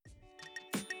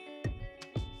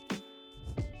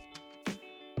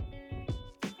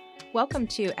Welcome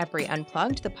to EPRI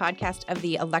Unplugged, the podcast of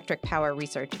the Electric Power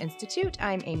Research Institute.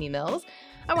 I'm Amy Mills.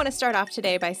 I want to start off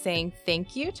today by saying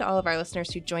thank you to all of our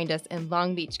listeners who joined us in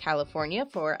Long Beach, California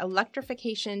for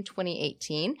Electrification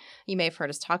 2018. You may have heard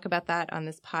us talk about that on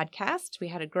this podcast. We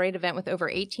had a great event with over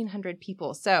 1,800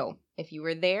 people. So if you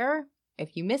were there,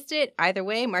 if you missed it, either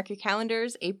way, mark your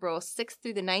calendars. April 6th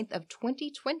through the 9th of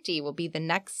 2020 will be the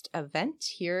next event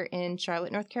here in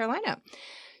Charlotte, North Carolina.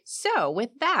 So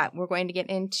with that, we're going to get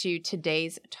into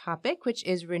today's topic, which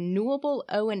is renewable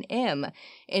O&M.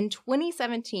 In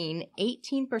 2017,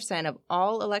 18% of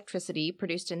all electricity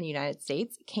produced in the United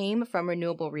States came from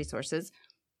renewable resources,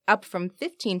 up from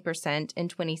 15% in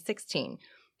 2016.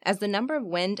 As the number of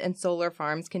wind and solar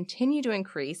farms continue to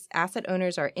increase, asset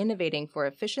owners are innovating for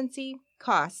efficiency,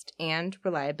 cost, and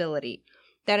reliability.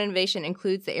 That innovation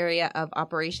includes the area of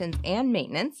operations and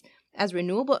maintenance, as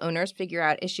renewable owners figure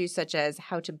out issues such as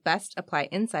how to best apply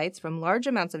insights from large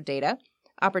amounts of data,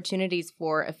 opportunities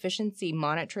for efficiency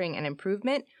monitoring and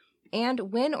improvement,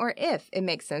 and when or if it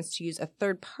makes sense to use a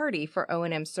third party for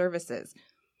O&M services.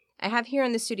 I have here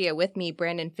in the studio with me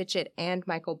Brandon Fitchett and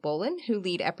Michael Bolin, who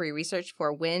lead EPRI research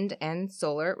for wind and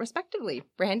solar, respectively.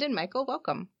 Brandon, Michael,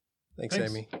 welcome. Thanks,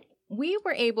 Amy. We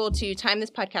were able to time this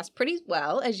podcast pretty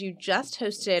well, as you just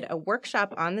hosted a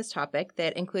workshop on this topic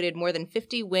that included more than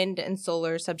 50 wind and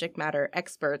solar subject matter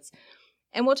experts.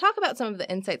 And we'll talk about some of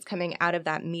the insights coming out of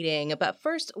that meeting. But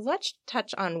first, let's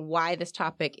touch on why this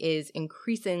topic is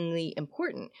increasingly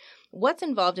important. What's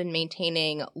involved in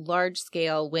maintaining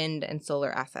large-scale wind and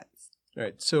solar assets? All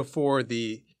right. So for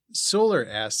the solar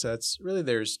assets, really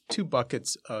there's two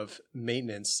buckets of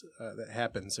maintenance that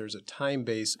happens. There's a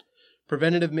time-based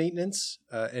preventative maintenance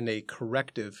and a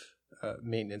corrective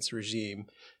maintenance regime.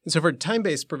 And so for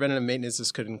time-based preventative maintenance,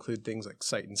 this could include things like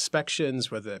site inspections,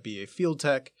 whether that be a field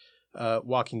tech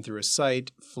walking through a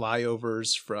site,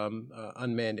 flyovers from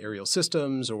unmanned aerial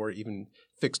systems, or even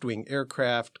fixed-wing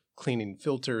aircraft, cleaning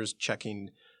filters,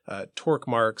 checking torque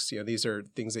marks. These are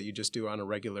things that you just do on a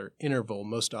regular interval,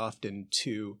 most often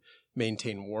to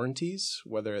maintain warranties,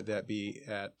 whether that be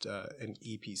at an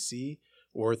EPC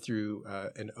or through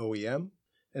an OEM.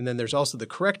 And then there's also the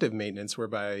corrective maintenance,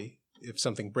 whereby if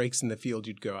something breaks in the field,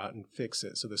 you'd go out and fix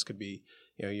it. So this could be,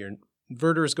 your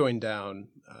inverter is going down,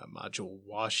 module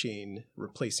washing,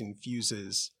 replacing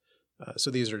fuses.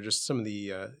 So these are just some of the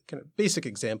kind of basic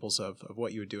examples of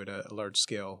what you would do at a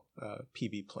large-scale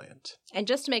PV plant. And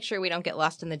just to make sure we don't get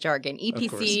lost in the jargon,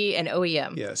 EPC and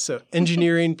OEM. Yeah, so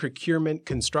engineering, procurement,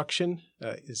 construction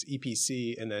is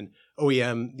EPC, and then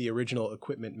OEM, the original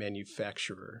equipment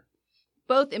manufacturer.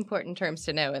 Both important terms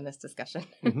to know in this discussion.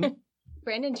 Mm-hmm.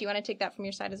 Brandon, do you want to take that from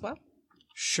your side as well?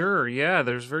 Sure, yeah.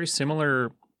 There's very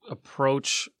similar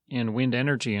approach in wind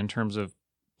energy in terms of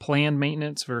planned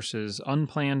maintenance versus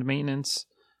unplanned maintenance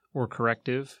or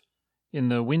corrective. In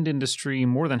the wind industry,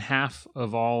 more than half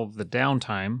of all the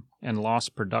downtime and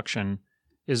lost production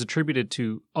is attributed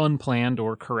to unplanned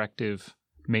or corrective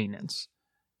maintenance.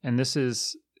 And this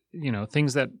is,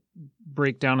 things that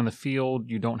break down in the field.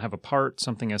 You don't have a part,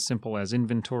 something as simple as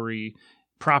inventory,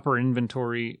 proper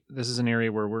inventory. This is an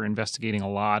area where we're investigating a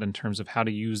lot in terms of how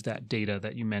to use that data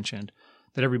that you mentioned,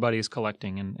 that everybody is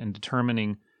collecting and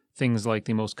determining things like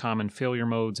the most common failure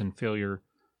modes and failure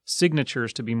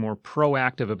signatures to be more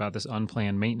proactive about this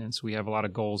unplanned maintenance. We have a lot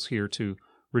of goals here to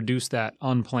reduce that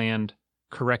unplanned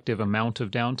corrective amount of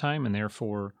downtime and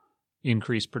therefore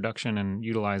increase production and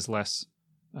utilize less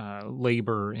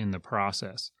labor in the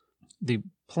process. The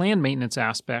planned maintenance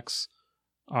aspects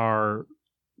are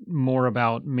more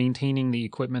about maintaining the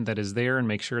equipment that is there and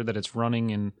make sure that it's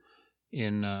running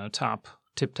in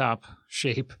tip-top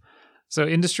shape. So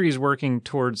industry is working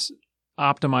towards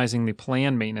optimizing the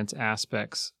planned maintenance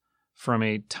aspects from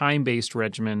a time-based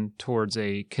regimen towards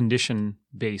a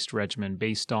condition-based regimen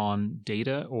based on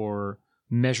data or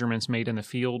measurements made in the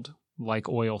field, like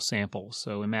oil samples.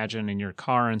 So imagine in your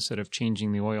car, instead of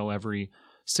changing the oil every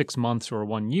 6 months or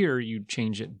 1 year, you'd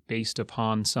change it based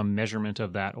upon some measurement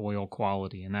of that oil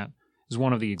quality. And that is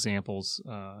one of the examples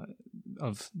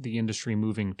of the industry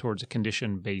moving towards a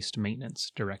condition-based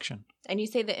maintenance direction. And you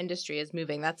say the industry is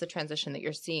moving. That's a transition that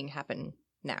you're seeing happen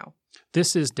now.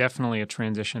 This is definitely a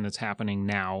transition that's happening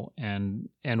now, and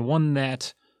one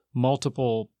that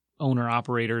multiple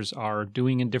owner-operators are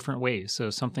doing in different ways. So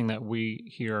something that we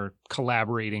here are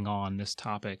collaborating on this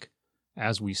topic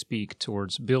as we speak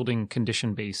towards building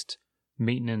condition-based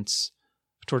maintenance,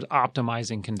 towards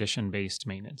optimizing condition-based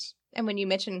maintenance. And when you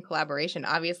mention collaboration,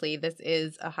 obviously this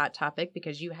is a hot topic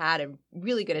because you had a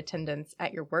really good attendance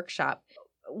at your workshop.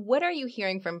 What are you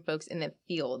hearing from folks in the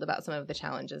field about some of the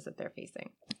challenges that they're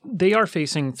facing? They are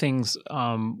facing things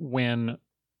when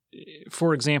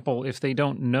for example, if they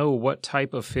don't know what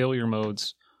type of failure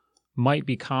modes might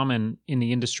be common in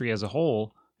the industry as a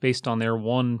whole based on their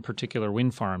one particular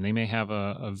wind farm, they may have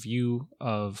a view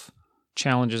of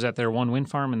challenges at their one wind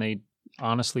farm, and they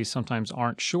honestly sometimes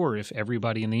aren't sure if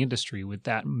everybody in the industry with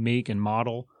that make and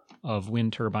model of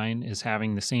wind turbine is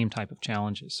having the same type of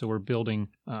challenges. So we're building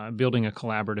a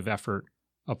collaborative effort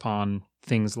upon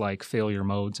things like failure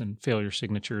modes and failure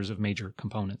signatures of major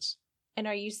components. And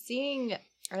are you seeing,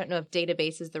 I don't know if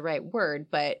database is the right word,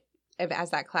 but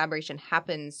as that collaboration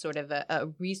happens, sort of a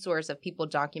resource of people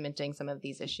documenting some of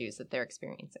these issues that they're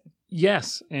experiencing?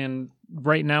 Yes, and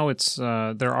right now it's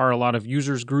there are a lot of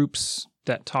users groups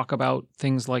that talk about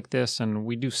things like this, and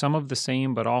we do some of the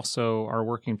same, but also are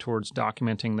working towards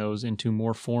documenting those into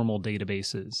more formal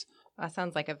databases. That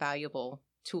sounds like a valuable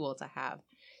tool to have.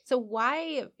 So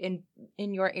why in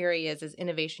your areas is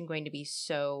innovation going to be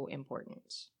so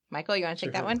important? Michael, you want to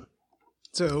take that one?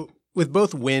 So with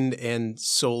both wind and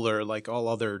solar, like all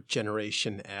other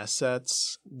generation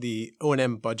assets, the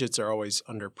O&M budgets are always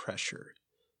under pressure.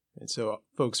 And so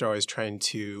folks are always trying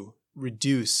to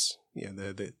reduce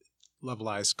the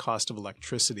levelized cost of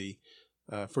electricity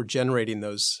for generating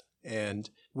those. And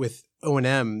with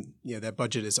O&M, that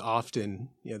budget is often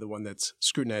the one that's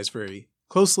scrutinized very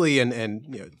closely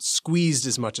and squeezed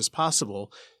as much as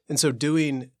possible. And so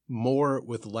doing more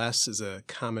with less is a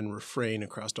common refrain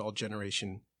across all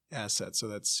generation assets. So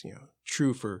that's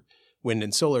true for wind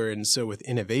and solar. And so with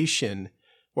innovation,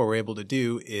 what we're able to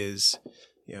do is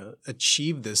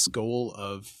achieve this goal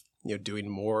of doing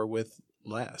more with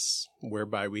less,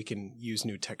 whereby we can use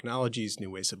new technologies,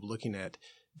 new ways of looking at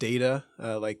data,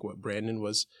 like what Brandon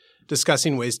was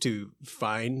discussing, ways to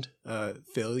find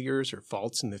failures or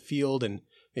faults in the field and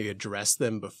maybe address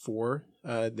them before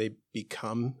they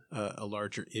become a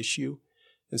larger issue.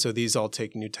 And so these all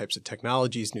take new types of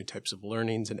technologies, new types of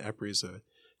learnings, and EPRI is a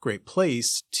great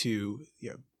place to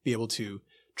be able to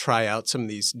try out some of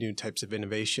these new types of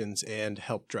innovations and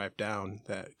help drive down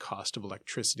that cost of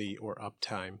electricity or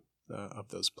uptime of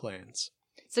those plants.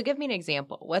 So give me an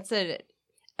example. What's a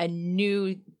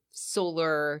new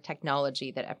solar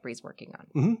technology that EPRI is working on?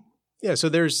 Mm-hmm. Yeah, so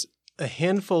there's a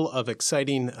handful of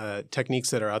exciting techniques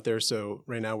that are out there. So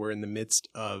right now we're in the midst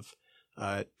of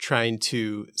trying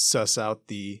to suss out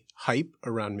the hype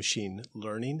around machine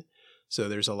learning. So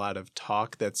there's a lot of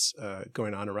talk that's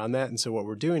going on around that. And so what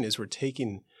we're doing is we're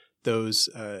taking those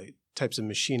types of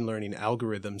machine learning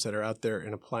algorithms that are out there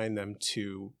and applying them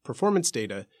to performance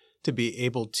data to be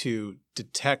able to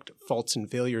detect faults and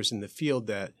failures in the field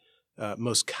that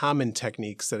most common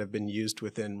techniques that have been used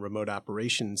within remote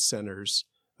operations centers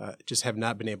just have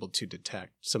not been able to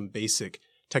detect. Some basic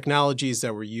technologies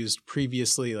that were used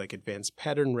previously, like advanced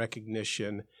pattern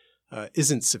recognition,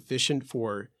 isn't sufficient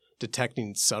for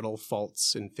detecting subtle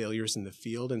faults and failures in the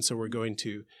field. And so we're going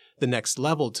to the next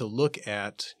level to look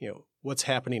at what's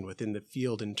happening within the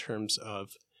field in terms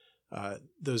of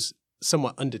those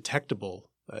somewhat undetectable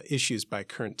issues by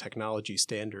current technology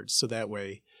standards. So that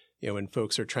way, when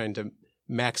folks are trying to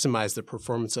maximize the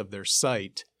performance of their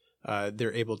site,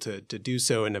 they're able to do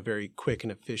so in a very quick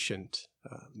and efficient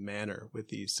manner with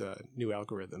these new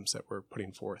algorithms that we're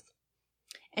putting forth.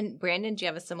 And Brandon, do you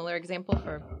have a similar example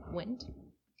for wind?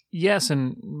 Yes,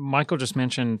 and Michael just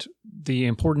mentioned the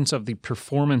importance of the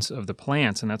performance of the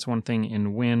plants, and that's one thing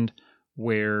in wind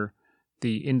where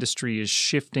the industry is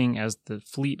shifting as the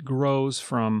fleet grows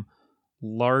from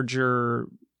larger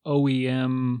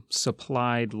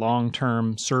OEM-supplied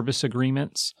long-term service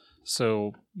agreements.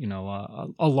 So,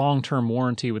 a long-term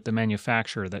warranty with the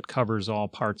manufacturer that covers all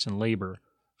parts and labor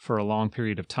for a long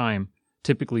period of time,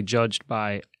 typically judged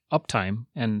by uptime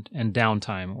and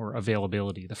downtime or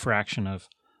availability, the fraction of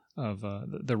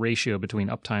the ratio between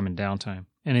uptime and downtime.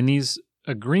 And in these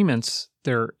agreements,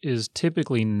 there is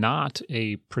typically not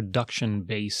a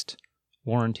production-based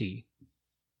warranty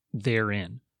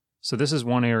therein. So this is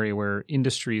one area where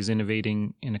industry is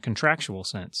innovating in a contractual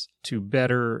sense to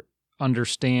better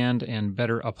understand and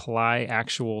better apply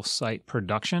actual site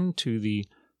production to the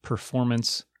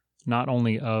performance not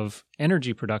only of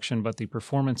energy production, but the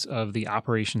performance of the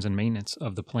operations and maintenance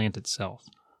of the plant itself.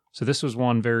 So this was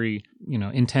one very,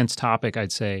 intense topic,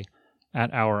 I'd say,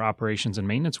 at our operations and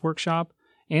maintenance workshop,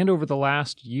 and over the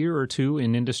last year or two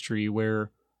in industry,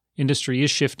 where industry is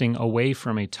shifting away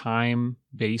from a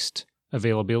time-based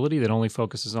availability that only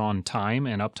focuses on time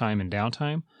and uptime and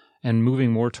downtime, and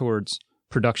moving more towards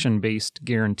production-based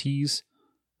guarantees.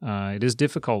 It is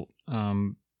difficult,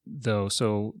 though,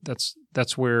 so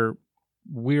that's where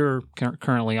we're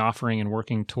currently offering and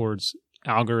working towards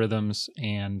algorithms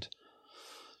and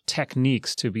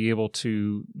techniques to be able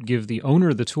to give the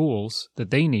owner the tools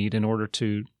that they need in order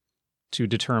to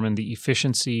determine the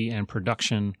efficiency and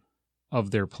production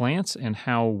of their plants and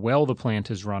how well the plant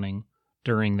is running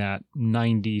during that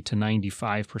 90 to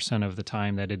 95% of the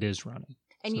time that it is running.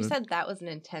 And you said that was an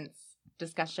intense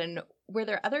discussion. Were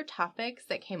there other topics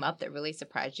that came up that really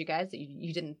surprised you guys that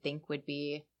you didn't think would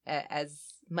be as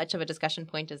much of a discussion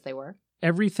point as they were?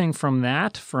 Everything from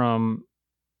that, from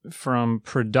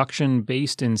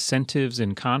production-based incentives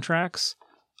and contracts,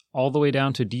 all the way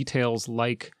down to details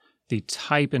like the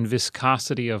type and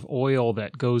viscosity of oil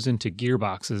that goes into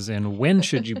gearboxes and when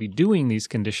should you be doing these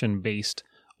condition-based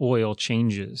oil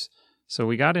changes. So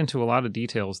we got into a lot of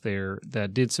details there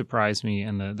that did surprise me,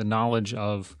 and the knowledge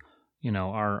of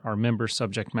our member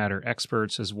subject matter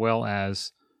experts, as well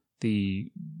as the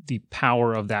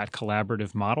power of that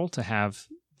collaborative model to have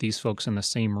these folks in the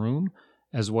same room,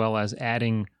 as well as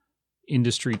adding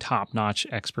industry top-notch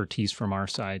expertise from our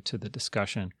side to the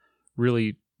discussion,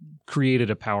 really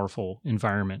created a powerful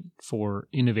environment for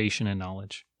innovation and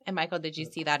knowledge. And Michael, did you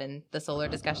see that in the solar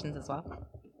discussions as well?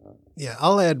 Yeah,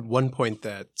 I'll add one point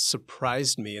that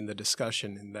surprised me in the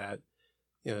discussion in that,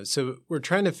 so we're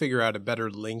trying to figure out a better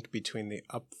link between the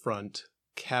upfront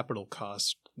capital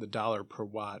cost, the dollar per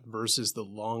watt, versus the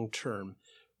long-term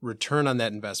return on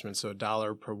that investment, so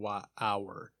 $1 per watt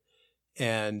hour.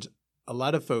 And a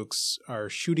lot of folks are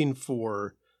shooting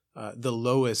for the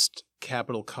lowest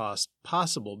capital cost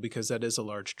possible because that is a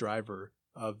large driver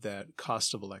of that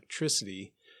cost of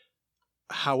electricity.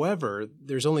 However,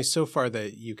 there's only so far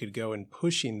that you could go in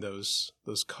pushing those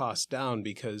costs down,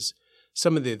 because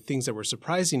some of the things that were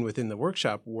surprising within the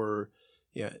workshop were,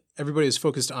 everybody is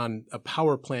focused on a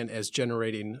power plant as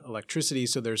generating electricity,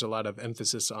 so there's a lot of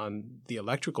emphasis on the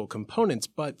electrical components,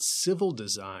 but civil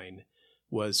design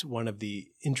was one of the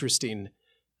interesting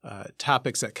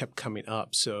topics that kept coming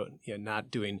up. So,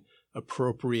 not doing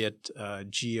appropriate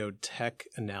geotech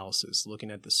analysis,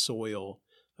 looking at the soil,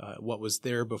 what was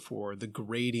there before, the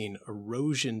grading,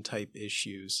 erosion type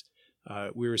issues.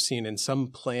 We were seeing in some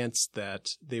plants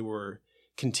that they were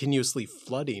continuously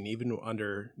flooding, even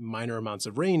under minor amounts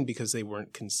of rain, because they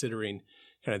weren't considering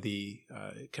kind of the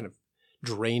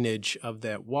drainage of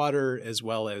that water, as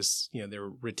well as, there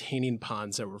were retaining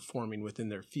ponds that were forming within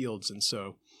their fields. And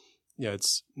so,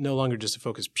 it's no longer just a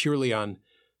focus purely on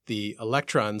the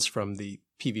electrons from the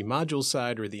PV module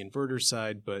side or the inverter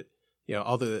side, but,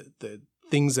 all the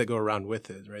things that go around with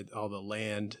it, right? All the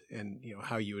land and,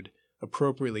 how you would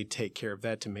appropriately take care of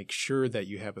that to make sure that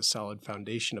you have a solid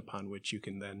foundation upon which you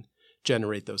can then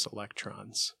generate those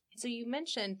electrons. So you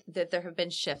mentioned that there have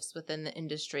been shifts within the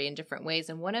industry in different ways,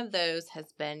 and one of those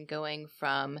has been going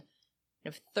from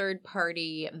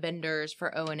third-party vendors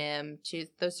for O&M to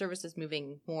those services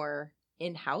moving more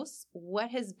in-house. What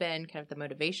has been kind of the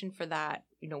motivation for that?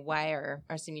 Why are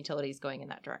some utilities going in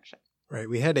that direction? Right.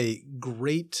 We had a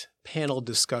great panel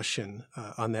discussion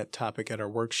on that topic at our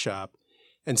workshop.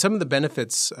 And some of the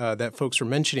benefits that folks were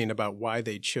mentioning about why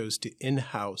they chose to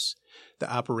in-house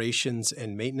the operations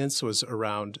and maintenance was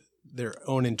around their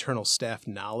own internal staff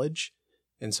knowledge.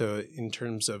 And so in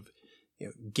terms of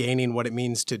gaining what it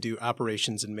means to do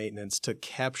operations and maintenance, to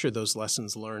capture those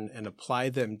lessons learned and apply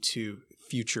them to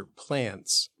future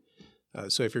plants.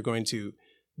 So if you're going to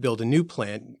build a new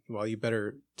plant, well, you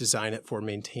better design it for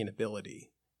maintainability.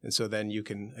 And so then you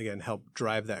can, again, help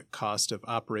drive that cost of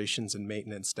operations and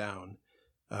maintenance down.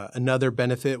 Another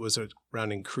benefit was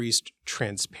around increased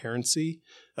transparency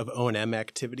of O&M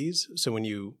activities. So when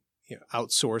you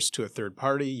outsource to a third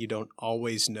party, you don't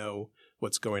always know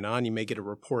what's going on. You may get a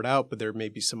report out, but there may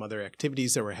be some other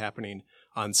activities that were happening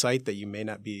on site that you may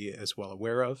not be as well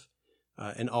aware of.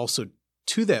 And also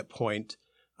to that point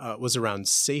was around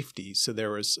safety. So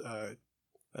there was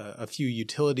a few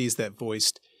utilities that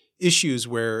voiced issues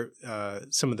where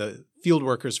some of the field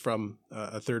workers from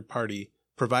a third party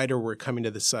provider were coming to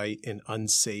the site in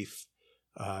unsafe,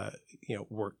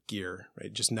 work gear,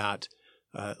 right? Just not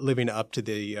living up to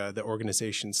the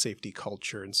organization's safety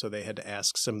culture, and so they had to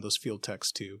ask some of those field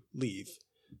techs to leave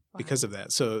because of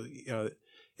that. So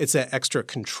it's that extra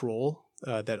control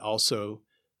that also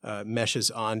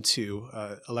meshes onto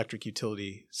electric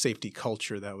utility safety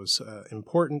culture that was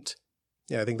important.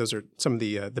 Yeah, I think those are some of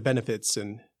the benefits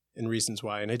and reasons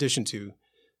why. In addition to,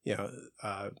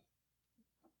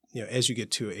 as you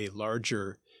get to a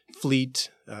larger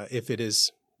fleet, if it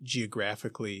is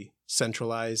geographically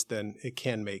centralized, then it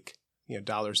can make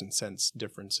dollars and cents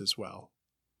difference as well.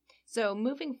 So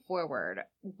moving forward,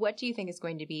 what do you think is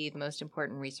going to be the most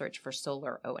important research for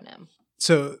solar O&M?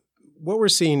 So what we're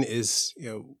seeing is,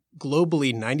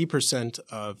 globally, 90%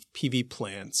 of PV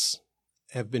plants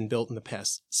have been built in the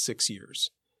past 6 years.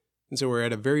 And so we're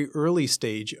at a very early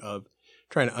stage of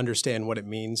trying to understand what it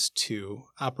means to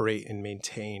operate and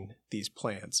maintain these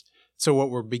plants. So what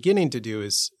we're beginning to do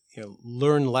is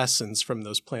learn lessons from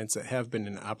those plants that have been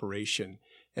in operation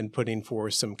and putting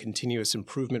forth some continuous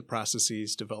improvement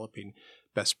processes, developing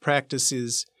best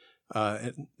practices.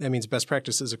 That means best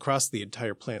practices across the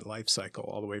entire plant life cycle,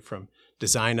 all the way from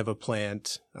design of a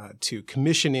plant to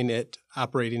commissioning it,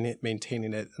 operating it,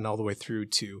 maintaining it, and all the way through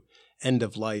to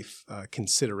end-of-life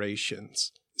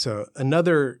considerations. So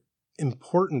another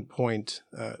important point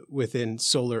within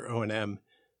solar O&M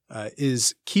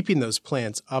is keeping those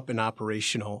plants up and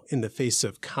operational in the face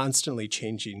of constantly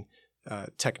changing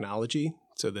technology.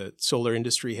 So the solar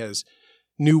industry has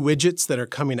new widgets that are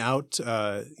coming out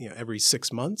every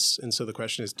 6 months. And so the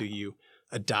question is, do you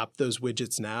adopt those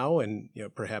widgets now and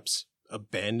perhaps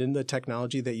abandon the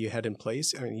technology that you had in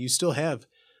place? I mean, you still have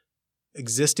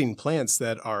existing plants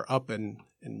that are up and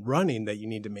running that you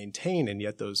need to maintain, and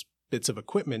yet those bits of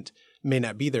equipment may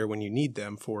not be there when you need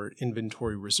them for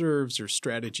inventory reserves or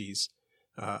strategies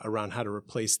around how to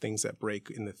replace things that break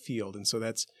in the field. And so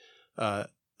that's a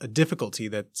difficulty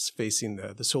that's facing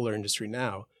the solar industry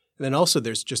now. And then also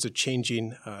there's just a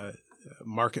changing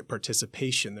market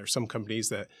participation. There's some companies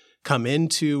that come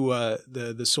into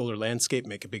the solar landscape,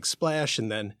 make a big splash, and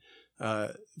then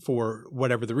for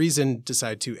whatever the reason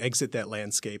decide to exit that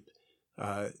landscape,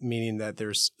 meaning that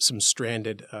there's some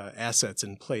stranded assets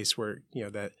in place where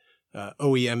that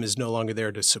OEM is no longer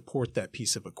there to support that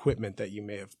piece of equipment that you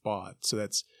may have bought. So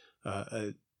that's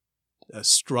a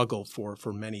struggle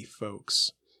for many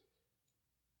folks.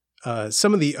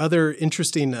 Some of the other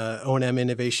interesting O&M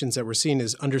innovations that we're seeing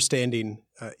is understanding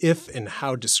if and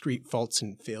how discrete faults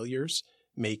and failures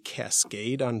may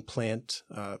cascade on plant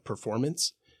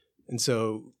performance. And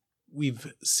so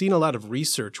we've seen a lot of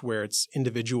research where it's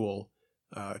individual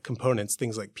components,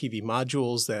 things like PV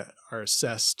modules that are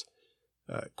assessed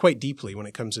quite deeply when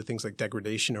it comes to things like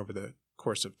degradation over the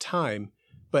course of time.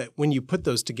 But when you put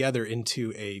those together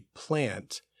into a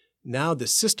plant, now the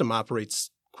system operates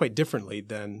quite differently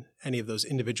than any of those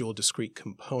individual discrete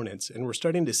components. And we're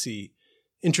starting to see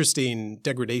interesting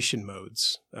degradation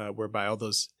modes whereby all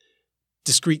those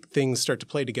discrete things start to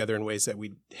play together in ways that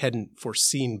we hadn't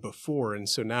foreseen before. And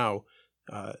so now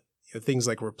things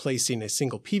like replacing a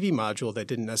single PV module that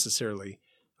didn't necessarily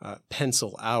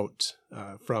pencil out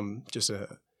from just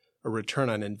a return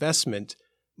on investment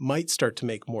might start to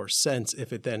make more sense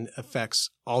if it then affects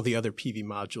all the other PV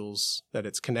modules that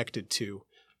it's connected to,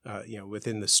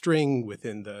 within the string,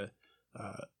 within the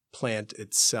plant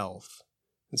itself.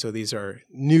 And so these are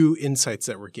new insights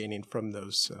that we're gaining from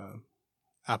those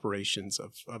operations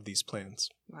of these plants.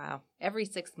 Wow. Every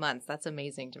 6 months. That's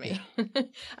amazing to me.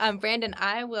 Yeah. Brandon,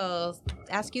 I will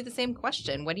ask you the same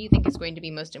question. What do you think is going to be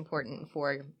most important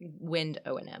for wind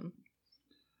O&M?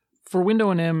 For wind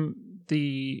O&M,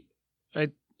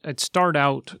 I'd start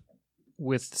out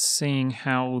with saying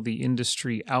how the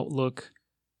industry outlook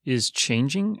is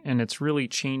changing, and it's really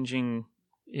changing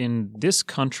in this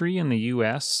country, in the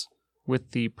U.S.,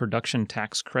 with the production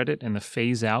tax credit and the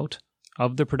phase out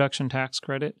of the production tax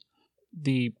credit.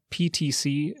 The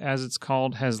PTC, as it's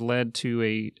called, has led to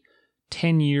a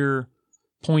 10-year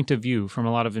point of view from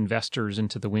a lot of investors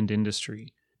into the wind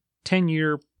industry.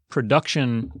 10-year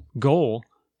production goal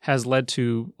has led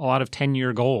to a lot of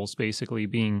 10-year goals basically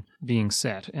being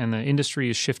set, and the industry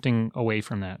is shifting away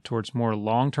from that towards more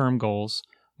long-term goals,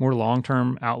 more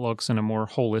long-term outlooks, and a more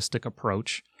holistic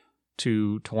approach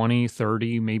to 20,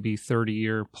 30, maybe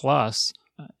 30-year plus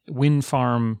wind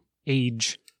farm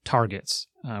age targets,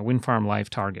 wind farm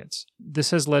life targets. This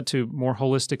has led to more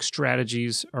holistic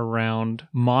strategies around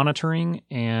monitoring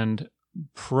and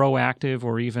proactive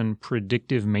or even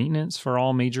predictive maintenance for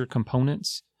all major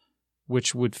components,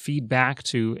 which would feed back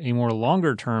to a more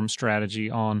longer-term strategy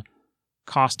on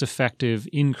cost-effective,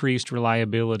 increased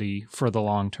reliability for the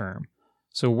long term.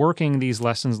 So working these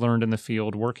lessons learned in the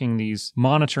field, working these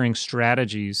monitoring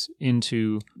strategies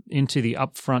into the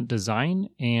upfront design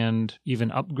and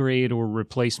even upgrade or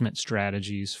replacement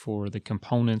strategies for the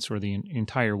components or the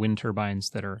entire wind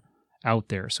turbines that are out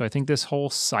there. So I think this whole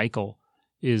cycle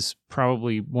is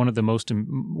probably one of the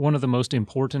most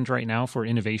important right now for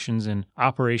innovations in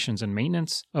operations and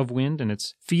maintenance of wind, and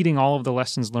it's feeding all of the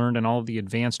lessons learned and all of the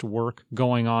advanced work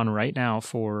going on right now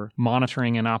for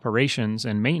monitoring and operations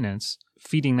and maintenance,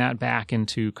 feeding that back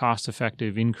into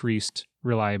cost-effective, increased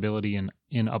reliability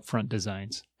in upfront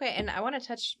designs. Okay, and I want to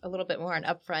touch a little bit more on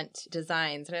upfront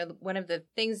designs. And one of the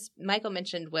things Michael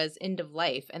mentioned was end of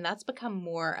life, and that's become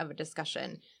more of a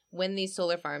discussion when these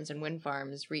solar farms and wind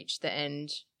farms reach the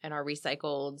end and are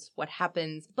recycled, what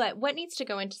happens, but what needs to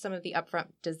go into some of the upfront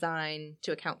design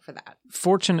to account for that?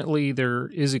 Fortunately, there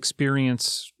is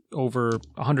experience over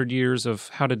 100 years of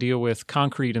how to deal with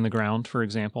concrete in the ground, for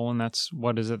example, and that's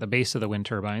what is at the base of the wind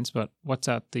turbines. But what's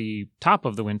at the top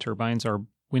of the wind turbines are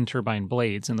wind turbine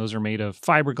blades, and those are made of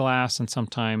fiberglass and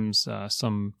sometimes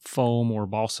some foam or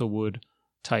balsa wood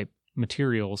type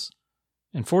materials.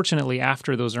 And fortunately,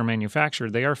 after those are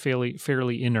manufactured, they are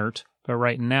fairly inert. But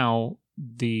right now,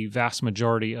 the vast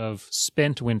majority of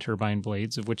spent wind turbine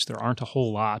blades, of which there aren't a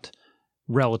whole lot,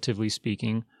 relatively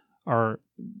speaking, are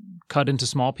cut into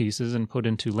small pieces and put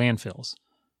into landfills.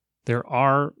 There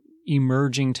are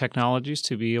emerging technologies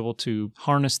to be able to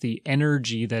harness the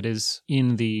energy that is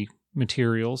in the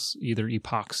materials, either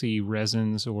epoxy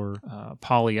resins or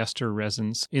polyester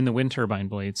resins in the wind turbine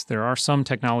blades. There are some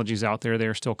technologies out there that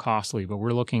are still costly, but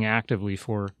we're looking actively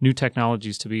for new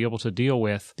technologies to be able to deal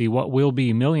with what will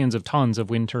be millions of tons of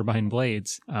wind turbine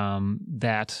blades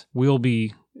that will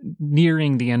be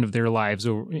nearing the end of their lives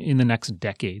in the next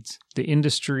decades. The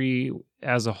industry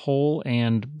as a whole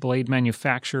and blade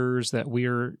manufacturers that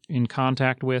we're in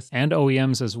contact with and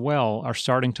OEMs as well are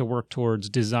starting to work towards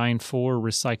design for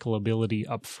recyclability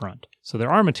up front. So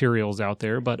there are materials out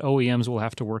there, but OEMs will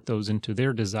have to work those into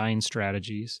their design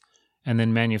strategies and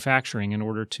then manufacturing in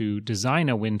order to design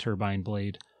a wind turbine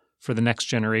blade for the next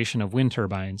generation of wind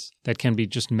turbines that can be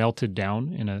just melted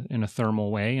down in a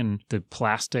thermal way and the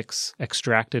plastics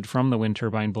extracted from the wind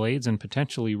turbine blades and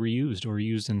potentially reused or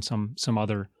used in some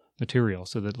other material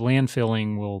so that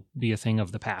landfilling will be a thing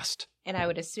of the past. And I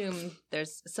would assume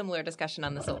there's similar discussion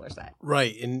on the solar side.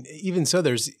 Right. And even so,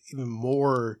 there's even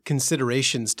more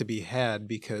considerations to be had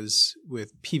because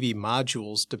with PV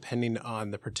modules, depending on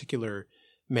the particular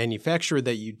manufacturer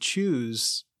that you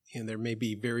choose, and there may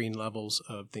be varying levels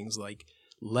of things like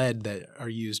lead that are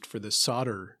used for the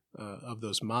solder of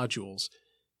those modules.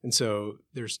 And so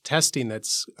there's testing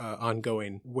that's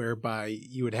ongoing whereby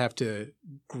you would have to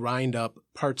grind up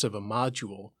parts of a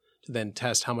module to then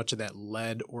test how much of that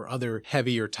lead or other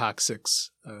heavy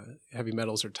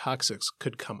metals or toxics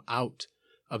could come out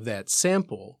of that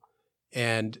sample.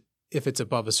 And if it's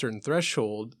above a certain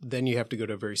threshold, then you have to go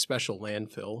to a very special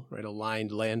landfill, right? A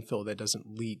lined landfill that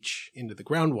doesn't leach into the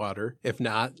groundwater. If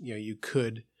not, you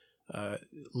could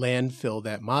landfill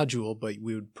that module, but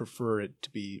we would prefer it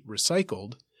to be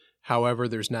recycled. However,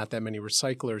 there's not that many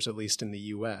recyclers, at least in the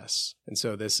U.S. And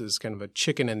so this is kind of a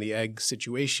chicken and the egg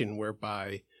situation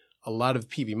whereby a lot of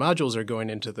PV modules are going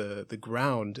into the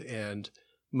ground, and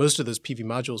most of those PV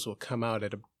modules will come out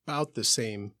at about the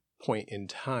same point in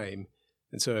time.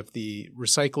 And so if the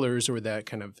recyclers or that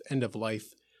kind of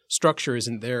end-of-life structure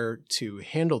isn't there to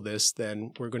handle this,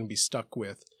 then we're going to be stuck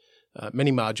with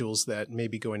many modules that may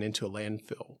be going into a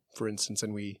landfill, for instance.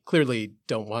 And we clearly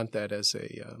don't want that as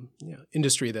a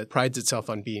industry that prides itself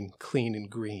on being clean and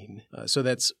green. So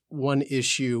that's one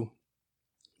issue.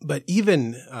 But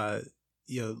even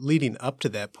leading up to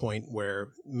that point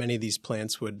where many of these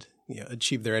plants would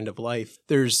achieve their end of life,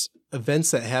 there's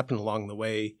events that happen along the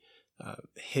way.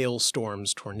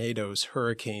 Hailstorms, tornadoes,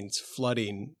 hurricanes,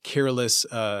 flooding, careless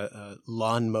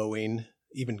lawn mowing,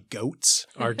 even goats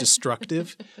are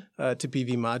destructive to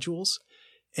PV modules.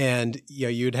 And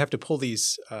you'd have to pull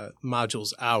these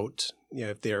modules out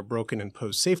if they are broken and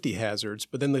pose safety hazards.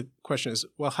 But then the question is,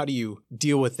 well, how do you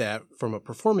deal with that from a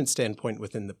performance standpoint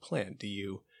within the plant? Do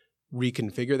you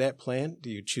reconfigure that plant? Do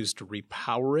you choose to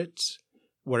repower it?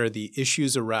 What are the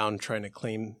issues around trying to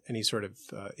claim any sort of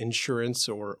insurance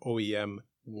or OEM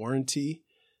warranty?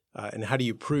 And how do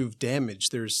you prove damage?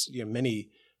 There's many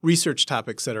research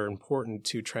topics that are important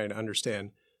to try and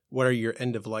understand what are your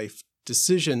end-of-life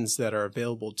decisions that are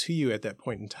available to you at that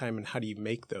point in time, and how do you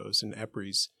make those? And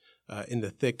EPRI's in the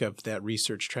thick of that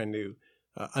research trying to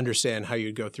understand how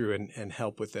you'd go through and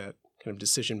help with that kind of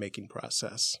decision-making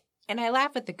process. And I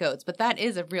laugh at the goats, but that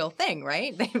is a real thing,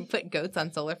 right? They put goats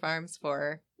on solar farms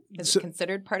is it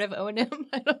considered part of O&M?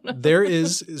 I don't know.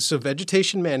 So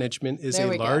vegetation management is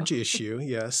a large issue,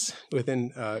 yes,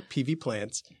 within PV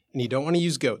plants. And you don't want to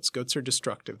use goats. Goats are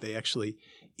destructive. They actually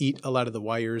eat a lot of the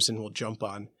wires and will jump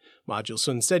on modules.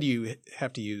 So instead you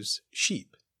have to use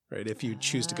sheep, right, if you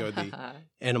choose to go the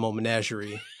animal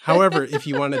menagerie. However, if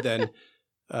you want to then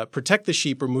protect the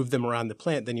sheep or move them around the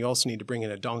plant, then you also need to bring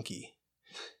in a donkey.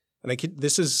 And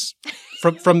this is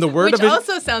from the word Which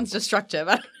also sounds destructive.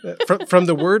 from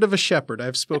the word of a shepherd.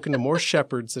 I've spoken to more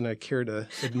shepherds than I care to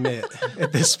admit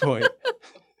at this point.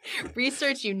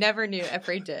 Research you never knew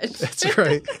EPRI did. That's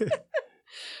right.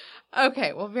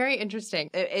 Okay, well, very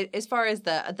interesting. As far as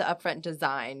the upfront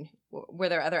design, were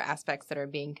there other aspects that are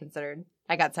being considered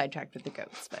I got sidetracked with the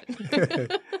goats,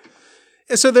 but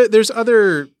So there's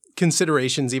other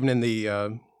considerations even in the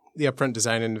upfront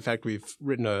design. And in fact, we've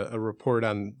written a report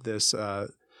on this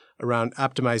around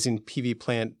optimizing PV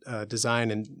plant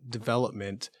design and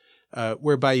development,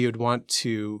 whereby you'd want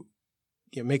to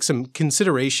make some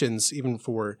considerations even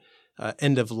for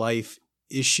end-of-life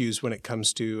issues when it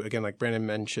comes to, again, like Brandon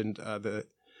mentioned,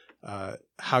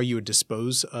 how you would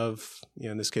dispose of,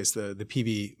 in this case, the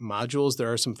PV modules.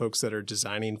 There are some folks that are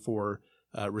designing for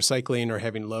recycling or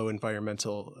having low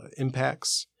environmental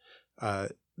impacts.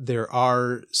 There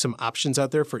are some options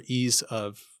out there for ease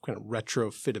of kind of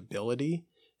retrofitability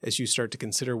as you start to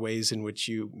consider ways in which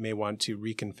you may want to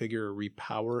reconfigure or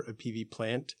repower a PV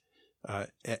plant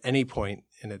at any point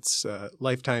in its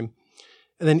lifetime.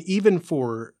 And then even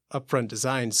for upfront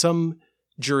design, some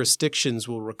jurisdictions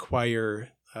will require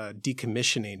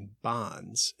decommissioning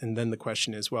bonds. And then the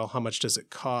question is, well, how much does it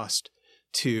cost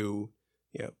to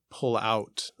pull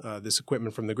out this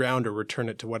equipment from the ground or return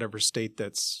it to whatever state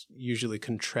that's usually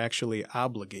contractually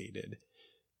obligated?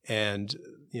 And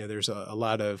there's a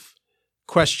lot of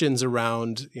questions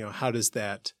around how does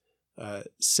that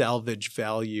salvage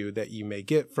value that you may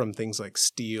get from things like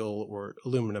steel or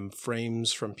aluminum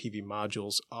frames from PV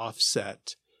modules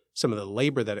offset some of the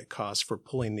labor that it costs for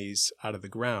pulling these out of the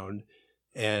ground.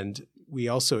 And we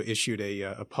also issued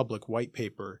a public white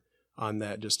paper on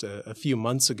that just a few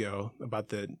months ago about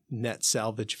the net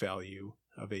salvage value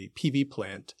of a PV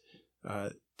plant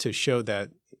to show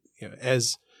that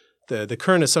as the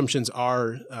current assumptions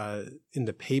are in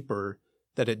the paper,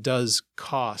 that it does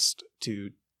cost to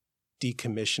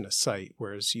decommission a site,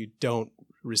 whereas you don't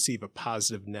receive a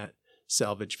positive net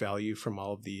salvage value from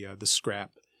all of the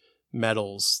scrap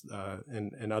metals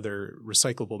and other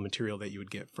recyclable material that you would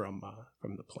get from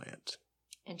the plant.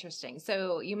 Interesting.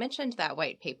 So you mentioned that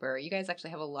white paper. You guys actually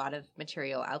have a lot of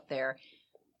material out there.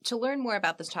 To learn more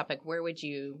about this topic, where would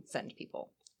you send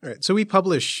people? All right. So we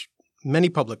publish many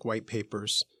public white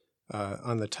papers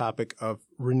on the topic of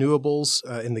renewables.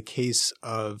 In the case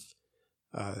of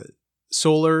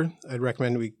solar, I'd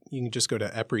recommend you can just go to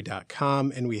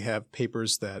EPRI.com, and we have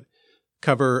papers that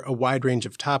cover a wide range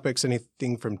of topics,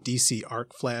 anything from DC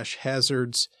arc flash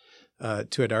hazards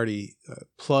to I'd already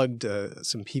plugged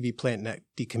some PV plant net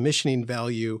decommissioning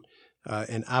value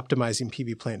and optimizing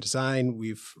PV plant design.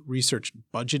 We've researched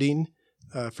budgeting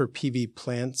for PV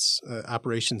plants,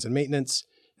 operations and maintenance.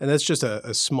 And that's just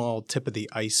a small tip of the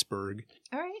iceberg.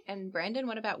 All right. And Brandon,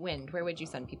 what about wind? Where would you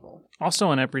send people? Also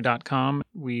on EPRI.com,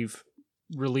 we've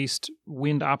released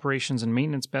wind operations and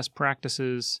maintenance best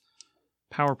practices,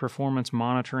 power performance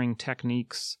monitoring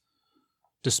techniques,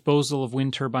 disposal of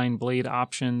wind turbine blade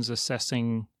options,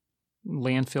 assessing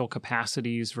landfill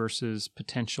capacities versus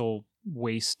potential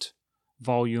waste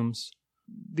volumes.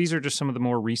 These are just some of the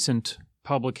more recent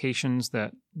publications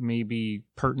that may be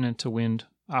pertinent to wind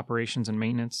operations and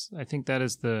maintenance. I think that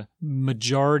is the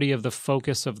majority of the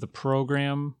focus of the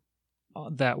program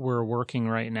that we're working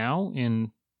right now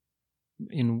in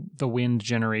the wind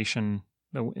generation,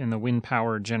 in the wind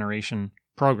power generation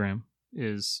program,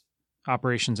 is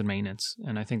operations and maintenance.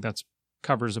 And I think that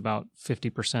covers about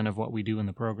 50% of what we do in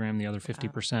the program. The other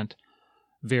 50%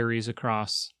 varies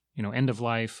across, end of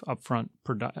life,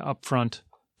 upfront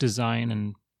design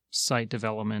and site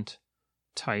development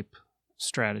type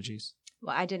strategies.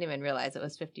 Well, I didn't even realize it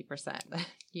was 50%.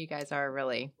 You guys are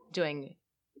really doing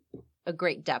a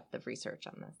great depth of research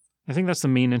on this. I think that's the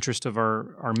main interest of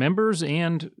our members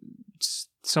and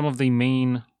some of the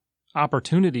main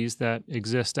opportunities that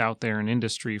exist out there in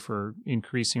industry for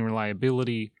increasing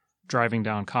reliability, driving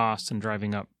down costs, and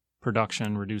driving up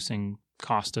production, reducing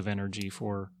cost of energy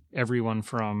for everyone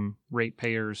from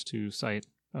ratepayers to site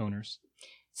owners.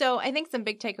 So I think some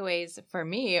big takeaways for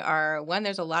me are, one,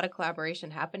 there's a lot of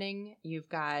collaboration happening. You've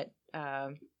got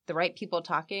the right people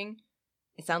talking.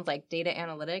 It sounds like data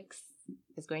analytics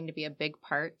is going to be a big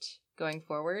part going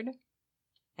forward.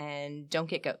 And don't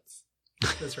get goats.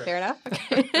 That's right. Fair enough?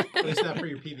 At least not for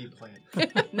your PV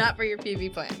plant. Not for your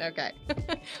PV plant. Okay.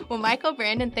 Well, Michael,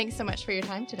 Brandon, thanks so much for your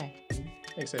time today.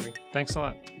 Thanks, Amy. Thanks a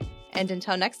lot. And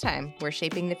until next time, we're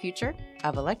shaping the future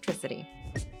of electricity.